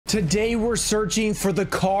Today we're searching for the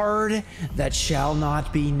card that shall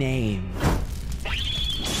not be named.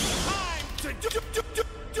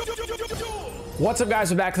 What's up, guys?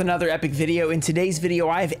 We're back with another epic video. In today's video,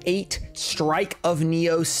 I have 8 Strike of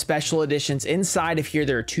Neos special editions. Inside of here,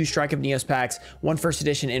 there are 2 Strike of Neos packs, 1 first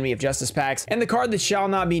edition Enemy of Justice packs, and the card that shall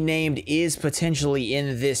not be named is potentially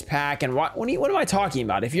in this pack. And what am I talking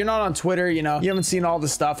about? If you're not on Twitter, you know, you haven't seen all the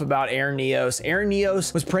stuff about Air Neos. Air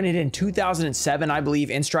Neos was printed in 2007, I believe,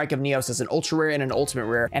 in Strike of Neos as an ultra rare and an ultimate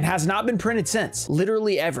rare, and has not been printed since,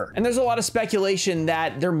 literally ever. And there's a lot of speculation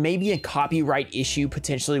that there may be a copyright issue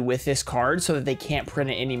potentially with this card so that they can't print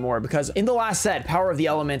it anymore, because in the last set, Power of the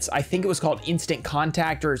Elements, I think it was called Instant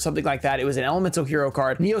Contact or something like that. It was an elemental hero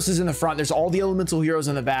card. Neos is in the front. There's all the elemental heroes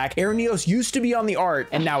in the back. Air Neos used to be on the art,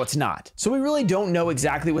 and now it's not. So we really don't know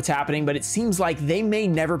exactly what's happening, but it seems like they may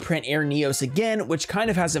never print Air Neos again, which kind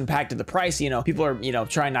of has impacted the price. You know, people are, you know,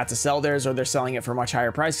 trying not to sell theirs, or they're selling it for much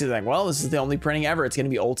higher prices. Like, well, this is the only printing ever. It's going to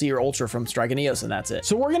be Ulti or Ultra from Strike of Neos, and that's it.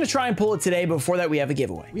 So we're going to try and pull it today. Before that, we have a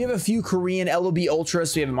giveaway. We have a few Korean LOB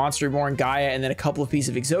Ultras. We have a Monster Reborn, Gaia, and then a couple of pieces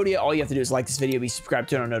of Exodia. All you have to do is like this video, be subscribed,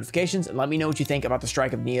 turn on notifications, and let me know what you think about the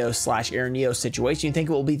Strike of Neos / Air Neos situation. You think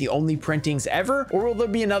it will be the only printings ever, or will there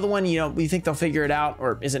be another one? You know, you think they'll figure it out,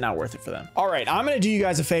 or is it not worth it for them? All right, I'm going to do you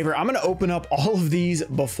guys a favor. I'm going to open up all of these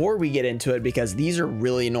before we get into it, because these are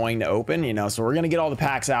really annoying to open, you know, so we're going to get all the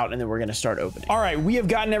packs out, and then we're going to start opening. All right, we have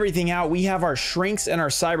gotten everything out. We have our Shrinks and our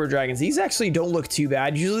Cyber Dragons. These actually don't look too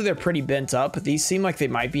bad. Usually they're pretty bent up, but these seem like they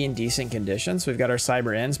might be in decent condition. So we've got our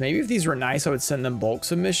Cyber Ends. Maybe if these were nice, I would send them bulk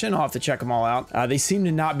submission. I'll have to check them all out. They seem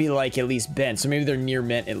to not be like at least bent, so maybe they're near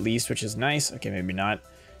mint at least, which is nice. Okay, maybe not.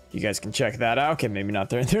 You guys can check that out. Okay, maybe not.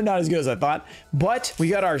 They're not as good as I thought, but we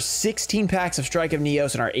got our 16 packs of Strike of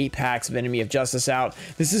Neos and our 8 packs of Enemy of Justice out.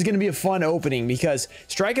 This is going to be a fun opening, because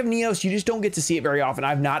Strike of Neos, you just don't get to see it very often.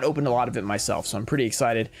 I've not opened a lot of it myself, so I'm pretty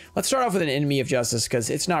excited. Let's start off with an Enemy of Justice, because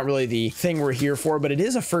it's not really the thing we're here for, but it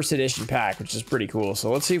is a first edition pack, which is pretty cool.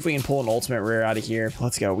 So let's see if we can pull an ultimate rare out of here.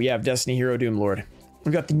 Let's go. We have Destiny Hero Doomlord.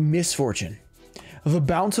 We've got the Misfortune, the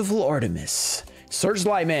Bountiful Artemis,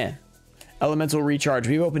 Searchlight Man, Elemental Recharge.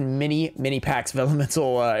 We've opened many packs of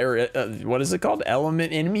Elemental, what is it called?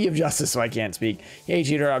 Enemy of Justice, so I can't speak. Hey,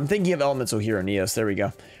 cheater, I'm thinking of Elemental Hero Neos. There we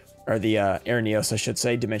go. Or the Air Neos, I should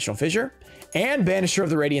say. Dimensional Fissure. And Banisher of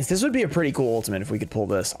the Radiance. This would be a pretty cool ultimate if we could pull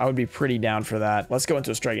this. I would be pretty down for that. Let's go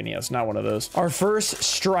into a Strike of Neos, not one of those. Our first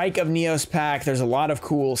Strike of Neos pack. There's a lot of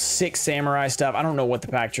cool 6 Samurai stuff. I don't know what the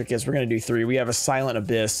pack trick is. We're going to do 3. We have a Silent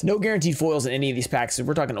Abyss. No guaranteed foils in any of these packs. So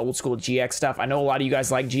we're talking old school GX stuff. I know a lot of you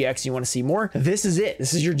guys like GX and you want to see more. This is it.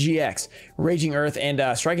 This is your GX. Raging Earth, and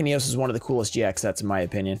Strike of Neos is one of the coolest GX sets in my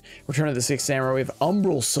opinion. Return of the 6th Samurai. We have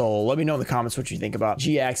Umbral Soul. Let me know in the comments what you think about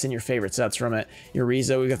GX and your favorite sets from it.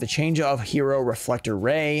 Urizo. We've got the Change of Hero Reflector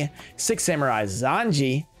Ray, 6 Samurai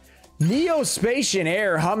Zanji, Neospatian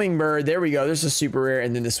Air Hummingbird. There we go. There's a super rare,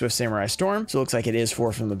 and then the Swift Samurai Storm. So it looks like it is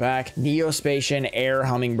 4 from the back. Neospatian Air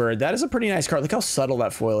Hummingbird. That is a pretty nice card. Look how subtle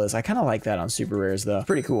that foil is. I kind of like that on super rares though.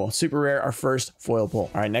 Pretty cool. Super rare, our first foil pull.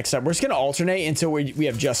 All right, next up, we're just going to alternate until we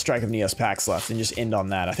have just Strike of Neos packs left and just end on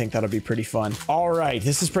that. I think that'll be pretty fun. All right,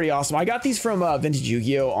 this is pretty awesome. I got these from Vintage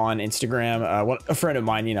Yugioh on Instagram. A friend of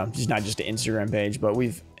mine, you know, just not just an Instagram page, but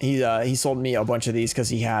he sold me a bunch of these because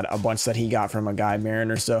he had a bunch that he got from a guy,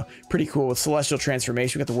 Mariner. So pretty cool. With Celestial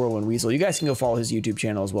Transformation, we got the Whirlwind Weasel. You guys can go follow his YouTube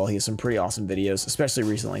channel as well. He has some pretty awesome videos, especially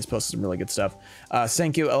recently. He's posted some really good stuff.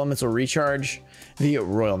 Senkyo Elemental Recharge, the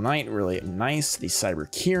Royal Knight, really nice. The Cyber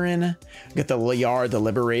Kieran, we got the Liar the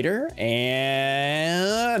Liberator,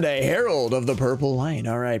 and a Herald of the Purple Light.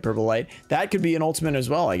 All right, Purple Light. That could be an ultimate as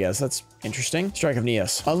well, I guess. That's interesting. Strike of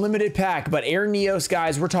Neos. Unlimited pack, but Air Neos,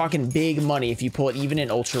 guys, we're talking big money if you pull it even in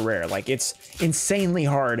ultra rare. Like, it's insanely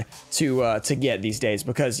hard to get these days,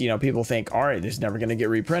 because, you know, people think, all right, this is never going to get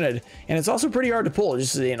reprinted, and it's also pretty hard to pull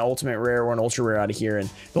just an ultimate rare or an ultra rare out of here. And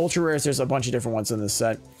the ultra rares, there's a bunch of different ones in this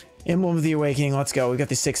set. Emblem of the Awakening, let's go. We got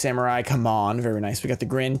the 6 Samurai, come on, very nice. We got the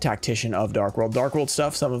Grin, Tactician of Dark World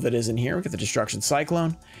stuff, some of it is in here. We got the Destruction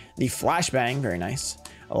Cyclone, the Flashbang, very nice.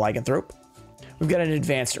 A Lycanthrope. We've got an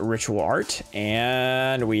Advanced Ritual Art,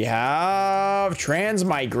 and we have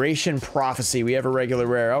Transmigration Prophecy. We have a regular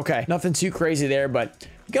rare. Okay, nothing too crazy there, but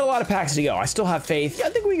we got a lot of packs to go. I still have faith. Yeah, I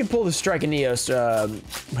think we can pull the Strike of Neos.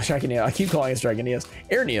 Strike of Neos. I keep calling it Strike of Neos.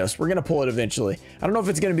 Air Neos. We're going to pull it eventually. I don't know if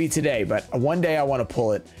it's going to be today, but one day I want to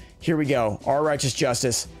pull it. Here we go. Our Righteous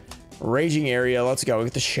Justice. Raging Area, let's go. We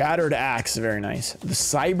got the Shattered Axe, very nice. The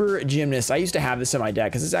Cyber Gymnast, I used to have this in my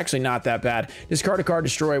deck because it's actually not that bad. Discard a card,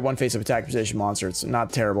 destroy 1 face of attack position monster. It's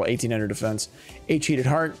not terrible. 1800 defense. 8 Cheated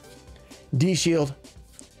Heart. D-Shield.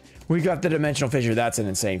 We got the Dimensional Fissure. That's an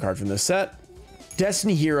insane card from this set.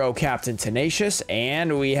 Destiny Hero Captain Tenacious,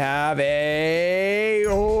 and we have a,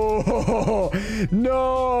 oh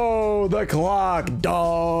no, the clock.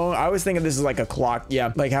 Dong. I was thinking this is like a clock,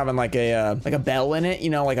 yeah, like having like a bell in it, you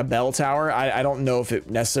know, like a bell tower. I don't know if it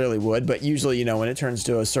necessarily would, but usually, you know, when it turns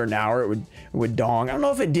to a certain hour, it would dong. I don't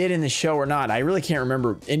know if it did in the show or not. I really can't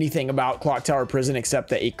remember anything about Clock Tower Prison except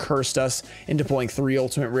that it cursed us into pulling 3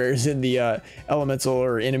 ultimate rares in the elemental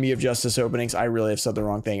or enemy of justice openings. I really have said the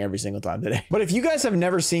wrong thing every single time today. But if you guys have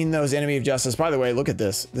never seen those enemy of justice, by the way, look at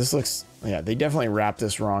this. This looks, yeah, they definitely wrapped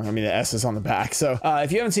this wrong. I mean, the S is on the back. So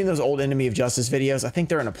if you haven't seen those old enemy of justice videos, I think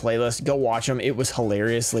they're in a playlist. Go watch them. It was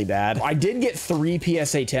hilariously bad. I did get 3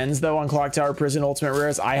 PSA 10s though on Clock Tower Prison ultimate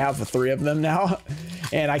rares. I have 3 of them now,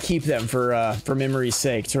 and I keep them for memory's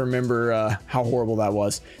sake to remember how horrible that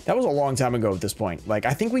was. That was a long time ago at this point. Like,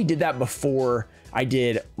 I think we did that before I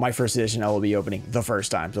did my first edition LOB opening the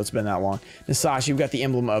first time, so it's been that long. Nasashi, we've got the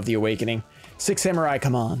Emblem of the Awakening. 6 Samurai,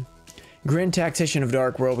 come on. Grin Tactician of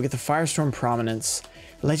Dark World, we get the Firestorm Prominence.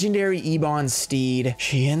 Legendary Ebon Steed.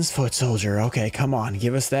 Xian's Foot Soldier. Okay, come on,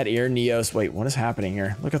 give us that Air Neos. Wait, what is happening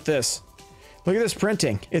here? Look at this. Look at this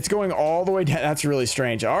printing. It's going all the way down. That's really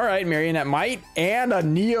strange. All right, Marionette Might and a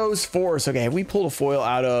Neos Force. Okay, have we pulled a foil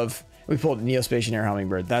out of... We pulled Neospatian Air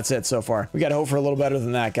Hummingbird. That's it so far. We got to hope for a little better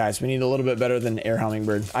than that, guys. We need a little bit better than Air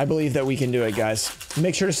Hummingbird. I believe that we can do it, guys.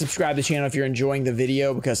 Make sure to subscribe to the channel if you're enjoying the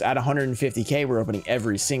video, because at 150K, we're opening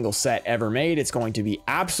every single set ever made. It's going to be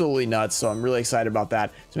absolutely nuts, so I'm really excited about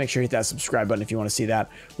that. So make sure you hit that subscribe button if you want to see that.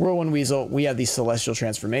 Whirlwind Weasel, we have the Celestial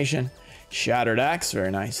Transformation. Shattered Axe,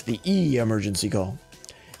 very nice. The E Emergency Call.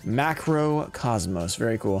 Macro Cosmos,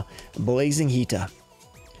 very cool. Blazing Hita.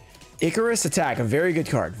 Icarus Attack, a very good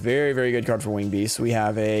card. Very, very good card for Wing Beast. We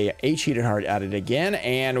have a H-Heated Heart added again,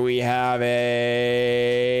 and we have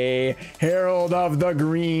a Herald of the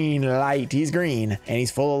Green Light. He's green, and he's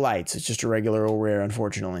full of lights. It's just a regular old rare,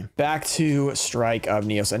 unfortunately. Back to Strike of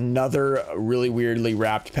Neos, another really weirdly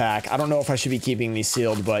wrapped pack. I don't know if I should be keeping these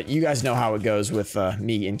sealed, but you guys know how it goes with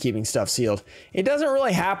me and keeping stuff sealed. It doesn't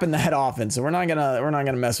really happen that often, so we're not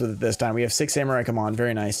gonna mess with it this time. We have 6 Samurai, come on,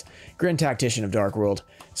 very nice. Grin Tactician of Dark World.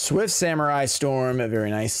 Swift Samurai Storm, very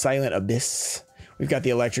nice. Silent Abyss. We've got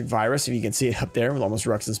the Electric Virus, if you can see it up there with almost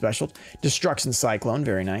Ruxin Special. Destruction Cyclone,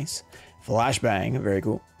 very nice. Flashbang, very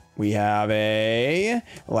cool. We have a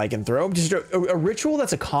Lycanthrope. Just a ritual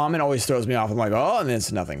that's a common always throws me off. I'm like, oh, and then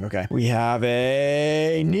it's nothing. Okay. We have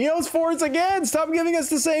a Neos Force again. Stop giving us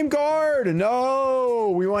the same card.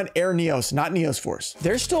 No, we want Air Neos, not Neos Force.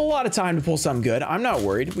 There's still a lot of time to pull something good. I'm not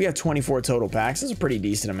worried. We have 24 total packs. That's a pretty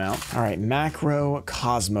decent amount. All right, Macro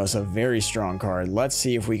Cosmos, a very strong card. Let's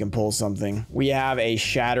see if we can pull something. We have a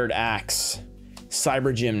Shattered Axe,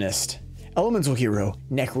 Cyber Gymnast, Elemental Hero,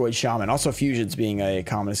 Necroid Shaman. Also, Fusions being a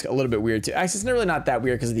common is a little bit weird too. Actually, it's really not that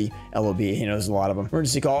weird because of the LOB. You know, there's a lot of them.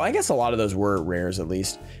 Emergency Call. I guess a lot of those were rares at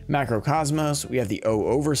least. Macro Cosmos. We have the O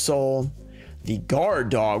Oversoul. The Guard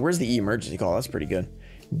Dog. Where's the E Emergency Call? That's pretty good.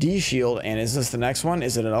 D Shield. And is this the next one?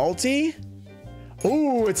 Is it an ulti?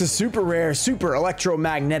 Oh, it's a super rare, super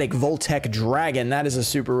electromagnetic Voltec Dragon. That is a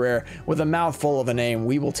super rare with a mouthful of a name.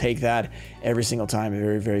 We will take that every single time.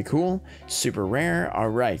 Very, very cool. Super rare. All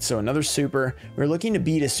right, so another super. We're looking to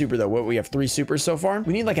beat a super though. What, we have 3 supers so far.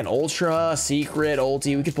 We need like an ultra, secret,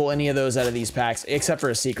 ulti. We could pull any of those out of these packs, except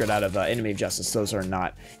for a secret out of Enemy of Justice. Those are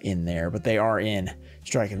not in there, but they are in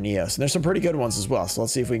Strike of Neos. And there's some pretty good ones as well. So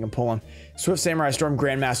let's see if we can pull them. Swift Samurai Storm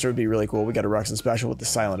Grandmaster would be really cool. We got a Ruxin Special with the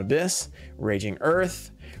Silent Abyss, Raging Earth,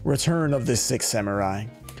 Return of the 6 Samurai,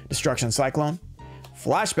 Destruction Cyclone,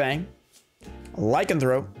 Flashbang,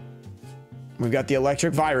 Lycanthrope. We've got the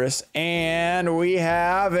Electric Virus, and we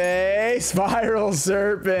have a Spiral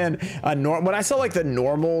Serpent. When I saw like the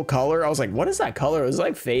normal color, I was like, what is that color? It was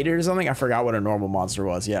like faded or something. I forgot what a normal monster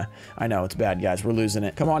was. Yeah, I know, it's bad, guys. We're losing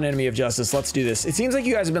it. Come on, Enemy of Justice. Let's do this. It seems like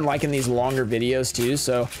you guys have been liking these longer videos too,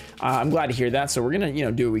 so I'm glad to hear that. So we're gonna, you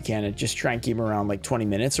know, do what we can and just try and keep them around like 20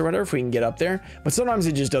 minutes or whatever if we can get up there. But sometimes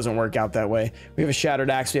it just doesn't work out that way. We have a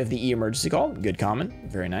Shattered Axe. We have the E Emergency Call. Good common.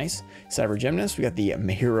 Very nice. Cyber Gymnast. We got the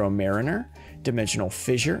Hero Mariner. Dimensional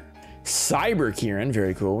Fissure, Cyber Kieran,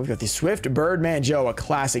 very cool. We've got the Swift Birdman Joe, a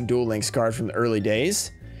classic Duel Links card from the early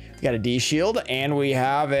days. We got a D Shield, and we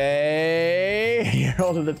have a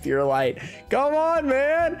Herald of the Pure Light. Come on,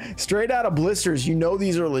 man! Straight out of blisters. You know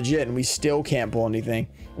these are legit, and we still can't pull anything.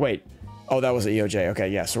 Wait. Oh, that was an EOJ. Okay,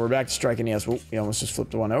 yeah, so we're back to striking ES. Whoop, we almost just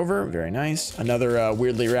flipped one over. Very nice. Another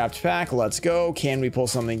weirdly wrapped pack. Let's go. Can we pull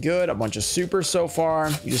something good? A bunch of supers so far.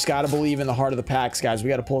 You just got to believe in the heart of the packs, guys. We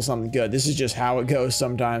got to pull something good. This is just how it goes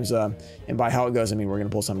sometimes. And by how it goes, I mean we're going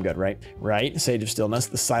to pull something good, right? Right. Sage of Stillness.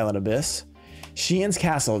 The Silent Abyss. Xian's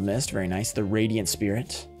Castle of Mist. Very nice. The Radiant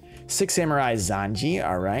Spirit. Six Samurai Zanji,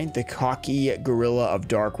 all right. The Cocky Gorilla of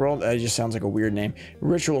Dark World, that just sounds like a weird name.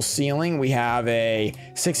 Ritual Ceiling, we have a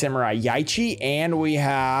Six Samurai Yaichi, and we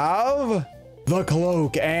have the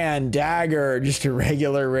Cloak and Dagger, just a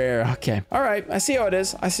regular rare. Okay, all right, I see how it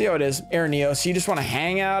is. I see how it is. Air Neo, so you just want to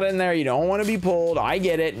hang out in there. You don't want to be pulled. I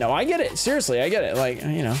get it. No, I get it. Seriously, I get it. Like,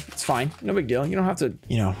 you know, it's fine. No big deal. You don't have to,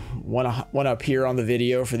 you know, want to appear on the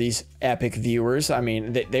video for these epic viewers. I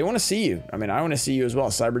mean, they want to see you. I mean, I want to see you as well.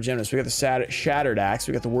 Cyber Gymnast. We got the Shattered Axe.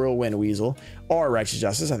 We got the Whirlwind Weasel. Our Righteous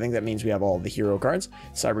Justice. I think that means we have all the hero cards.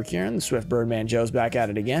 Cyber Kieran. The Swift Birdman Joe's back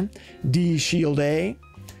at it again. D Shield A.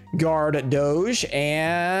 Guard Doge,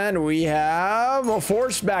 and we have a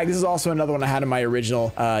Force Bag. This is also another one I had in my original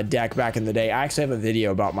deck back in the day. I actually have a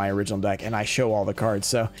video about my original deck, and I show all the cards.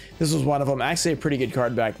 So this was one of them. Actually a pretty good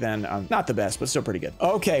card back then. Not the best, but still pretty good.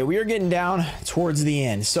 Okay, we are getting down towards the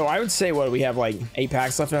end. So I would say, what, we have like 8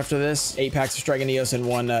 packs left after this? 8 packs of Strike of Neos and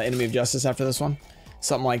 1 Enemy of Justice after this one.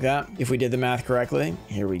 Something like that, if we did the math correctly.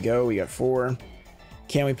 Here we go. We got 4.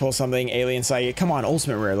 Can we pull something? Alien Psychic. Come on,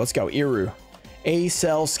 Ultimate Rare. Let's go. Iru.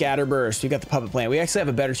 A-Cell Scatterburst. We got the Puppet Plant. We actually have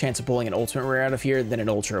a better chance of pulling an Ultimate Rare out of here than an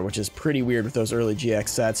Ultra, which is pretty weird with those early GX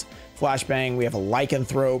sets. Flashbang. We have a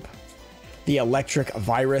Lycanthrope. The Electric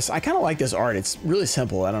Virus. I kind of like this art. It's really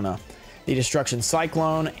simple. I don't know. The Destruction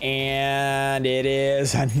Cyclone, and it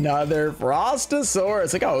is another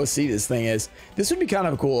Frostosaurus. Look how OC this thing is. This would be kind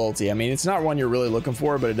of a cool ulti. I mean, it's not one you're really looking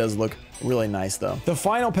for, but it does look really nice though. The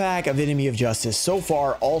final pack of Enemy of Justice, so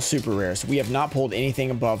far all super rares. We have not pulled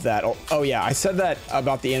anything above that. Oh yeah, I said that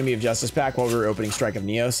about the Enemy of Justice pack while we were opening Strike of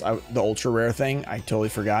Neos, the ultra rare thing. I totally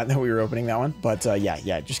forgot that we were opening that one, but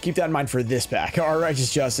yeah, just keep that in mind for this pack. Our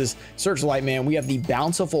Righteous Justice, Searchlight Man. We have the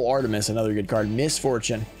Bountiful Artemis, another good card.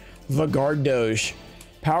 Misfortune, the Guard Doge,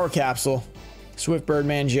 Power Capsule, Swift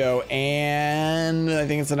Birdman Joe, and I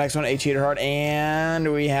think it's the next one, H Hater Heart,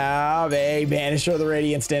 and we have a Banisher of the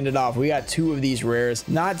Radiant Standard Off. We got 2 of these rares.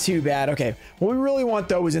 Not too bad. Okay, what we really want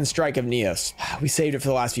though is in Strike of Neos. We saved it for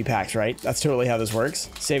the last few packs, right? That's totally how this works.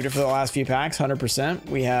 Saved it for the last few packs, 100%.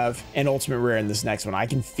 We have an Ultimate Rare in this next one. I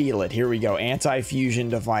can feel it. Here we go. Anti-Fusion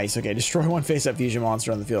Device. Okay, destroy 1 face-up fusion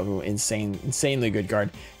monster on the field. Ooh, insanely good card.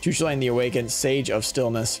 Chuchulain the Awakened, Sage of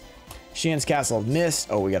Stillness, Xian's Castle of Mist.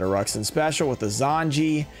 Oh, we got a Ruxin special with the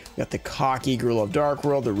Zanji. We got the Cocky Gorilla of Dark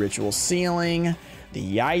World, the Ritual Ceiling,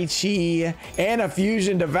 the Yaichi, and a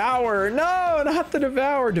Fusion Devourer. No, not the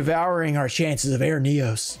Devourer. Devouring our chances of Air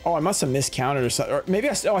Neos. Oh, I must have miscounted or something. Or maybe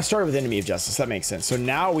I started with Enemy of Justice. That makes sense. So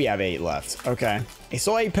now we have 8 left. Okay.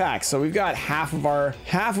 So 8 packs. So we've got half of our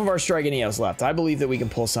Strike of Neos left. I believe that we can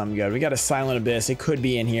pull something good. We got a Silent Abyss. It could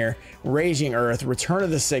be in here. Raging Earth. Return of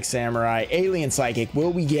the Sixth Samurai. Alien Psychic.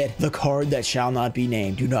 Will we get the card that shall not be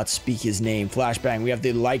named? Do not speak his name. Flashbang. We have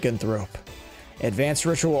the Lycanthrope. Advanced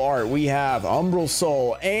Ritual Art, we have Umbral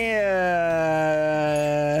Soul and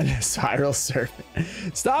Spiral Serpent.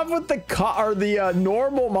 Stop with the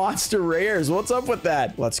normal monster rares. What's up with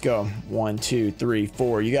that? Let's go. 1, 2, 3,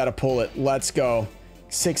 4. You got to pull it. Let's go.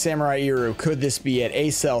 Six Samurai Iru. Could this be it?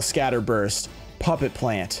 A-Cell Scatterburst. Puppet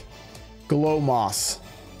Plant. Glow Moss.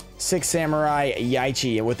 Six Samurai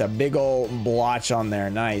Yaichi with a big old blotch on there.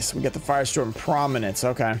 Nice. We got the Firestorm Prominence.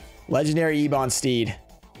 Okay. Legendary Ebon Steed.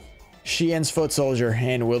 Xian's Foot Soldier,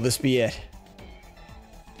 and will this be it?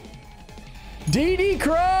 DD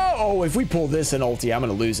Crow! Oh, if we pull this in ulti, I'm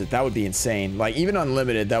gonna lose it. That would be insane. Like, even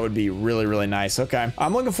unlimited, that would be really nice. Okay,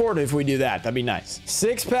 I'm looking forward to if we do that. That'd be nice.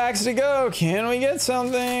 6 packs to go. Can we get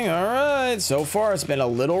something? All right. So far, it's been a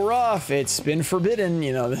little rough. It's been forbidden.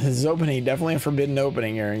 You know, this is opening, definitely a forbidden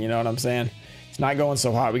opening here. You know what I'm saying? It's not going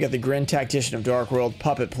so hot. We got the Grin Tactician of Dark World,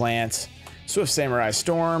 Puppet Plant, Swift Samurai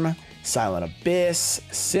Storm, Silent Abyss,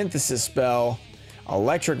 Synthesis Spell,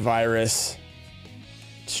 Electric Virus,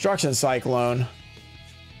 Destruction Cyclone.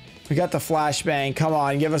 We got the Flashbang. Come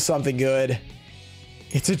on, give us something good.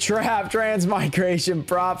 It's a trap. Transmigration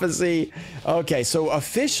Prophecy. Okay, so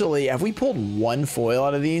officially, have we pulled 1 foil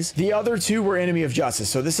out of these? The other 2 were Enemy of Justice.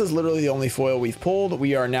 So this is literally the only foil we've pulled.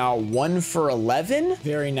 We are now 1 for 11.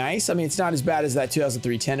 Very nice. I mean, it's not as bad as that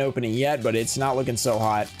 2003-10 opening yet, but it's not looking so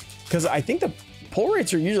hot. Because I think the pull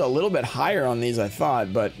rates are usually a little bit higher on these, I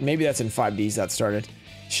thought, but maybe that's in 5Ds that started.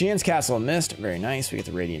 Xian's Castle of Mist, very nice. We get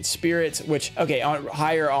the Radiant Spirits, which, okay,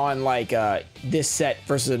 higher on like this set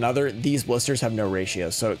versus another. These blisters have no ratio,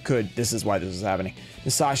 so it could, this is why this is happening.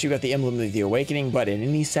 Musashi got the Emblem of the Awakening, but in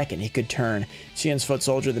any second, he could turn Xian's Foot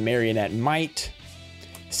Soldier, the Marionette Might,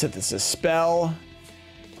 Synthesis Spell,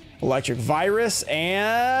 Electric Virus,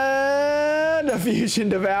 and And a Fusion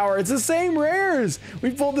Devour. It's the same rares.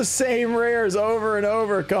 We pulled the same rares over and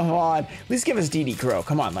over. Come on. At least give us DD Crow.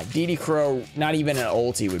 Come on, like DD Crow, not even an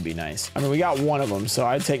ulti would be nice. I mean, we got one of them, so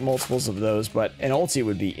I'd take multiples of those, but an ulti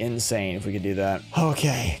would be insane if we could do that.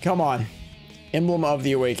 Okay, come on. Emblem of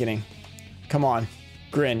the Awakening. Come on.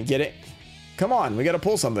 Grin, get it? Come on, we gotta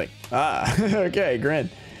pull something. Ah, okay,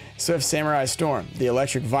 Grin. Swift Samurai Storm. The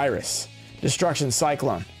Electric Virus. Destruction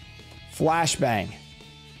Cyclone. Flashbang.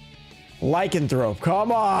 Lycanthrope.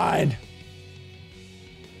 Come on.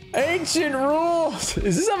 Ancient Rules.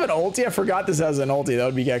 Does this have an ulti? I forgot this has an ulti. That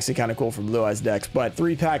would be actually kind of cool for Blue Eyes decks. But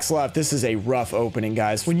 3 packs left. This is a rough opening,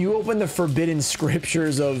 guys. When you open the forbidden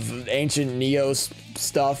scriptures of ancient Neos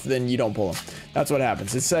stuff, then you don't pull them. That's what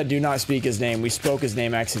happens. It said, do not speak his name. We spoke his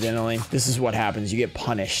name accidentally. This is what happens. You get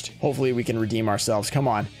punished. Hopefully we can redeem ourselves. Come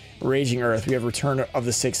on. Raging Earth. We have Return of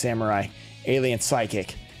the Sixth Samurai. Alien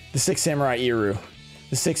Psychic. The Sixth Samurai Iru.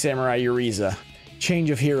 The Sixth Samurai Uriza. Change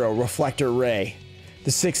of Hero. Reflector Ray.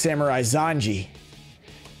 The Sixth Samurai Zanji.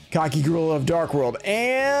 Kakigurula of Dark World.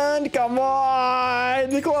 And come on,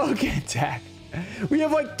 the Cloak Attack. We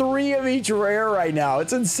have like 3 of each rare right now.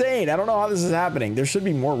 It's insane. I don't know how this is happening. There should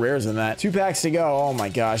be more rares than that. 2 packs to go. Oh my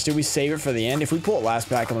gosh. Did we save it for the end? If we pull it last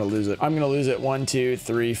pack, I'm going to lose it. I'm going to lose it. 1, 2,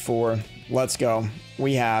 3, 4. Let's go.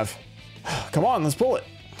 We have... Come on, let's pull it.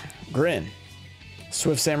 Grin.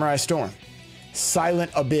 Swift Samurai Storm.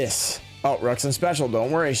 Silent Abyss. Oh, Ruxin Special. Don't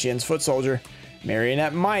worry. Shin's Foot Soldier.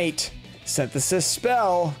 Marionette Might. Synthesis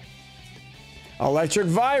Spell. Electric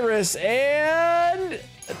Virus. And...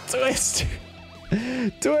 Twister.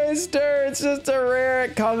 Twister. It's just a rare.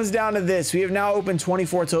 It comes down to this. We have now opened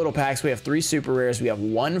 24 total packs. We have 3 super rares. We have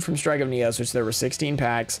 1 from Strike of Neos, which there were 16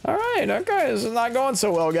 packs. All right. Okay. This is not going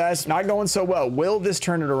so well, guys. Not going so well. Will this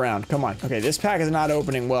turn it around? Come on. Okay. This pack is not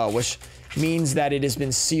opening well, which means that it has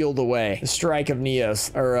been sealed away. The Strike of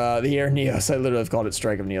Neos, or the Air Neos. I literally have called it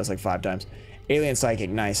Strike of Neos like 5 times. Alien Psychic.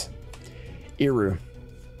 Nice. Iru.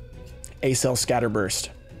 A-Cell Scatterburst.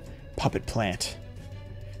 Puppet Plant.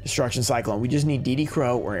 Destruction Cyclone. We just need DD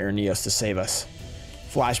Crow or Air Neos to save us.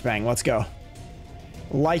 Flashbang. Let's go.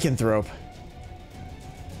 Lycanthrope.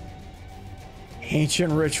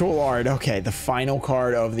 Ancient Ritual Art. Okay, the final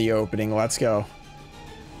card of the opening. Let's go.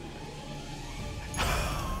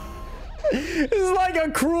 This is like a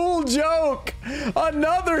cruel joke.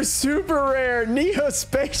 Another super rare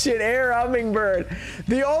Neospatian Air Hummingbird.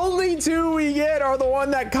 The only 2 we get are the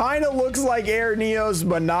one that kind of looks like Air Neos,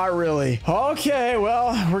 but not really. Okay,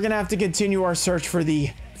 well, we're gonna have to continue our search for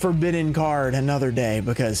the forbidden card another day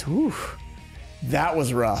because, whew, that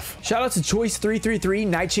was rough. Shout out to Choice333,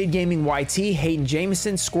 Nightshade Gaming YT, Hayden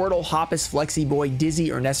Jameson, Squirtle, Hoppus, Flexi Boy,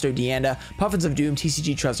 Dizzy, Ernesto Deanda, Puffins of Doom,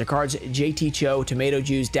 TCG Trusted Cards, JT Cho, Tomato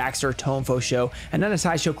Juice, Daxter, Tomefo Show,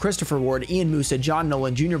 Ananatai Show, Christopher Ward, Ian Musa, John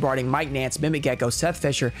Nolan, Junior Barding, Mike Nance, Mimic Gecko, Seth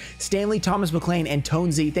Fisher, Stanley, Thomas McLean, and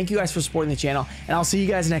Tone Z. Thank you guys for supporting the channel, and I'll see you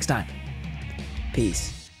guys next time.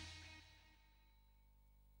 Peace.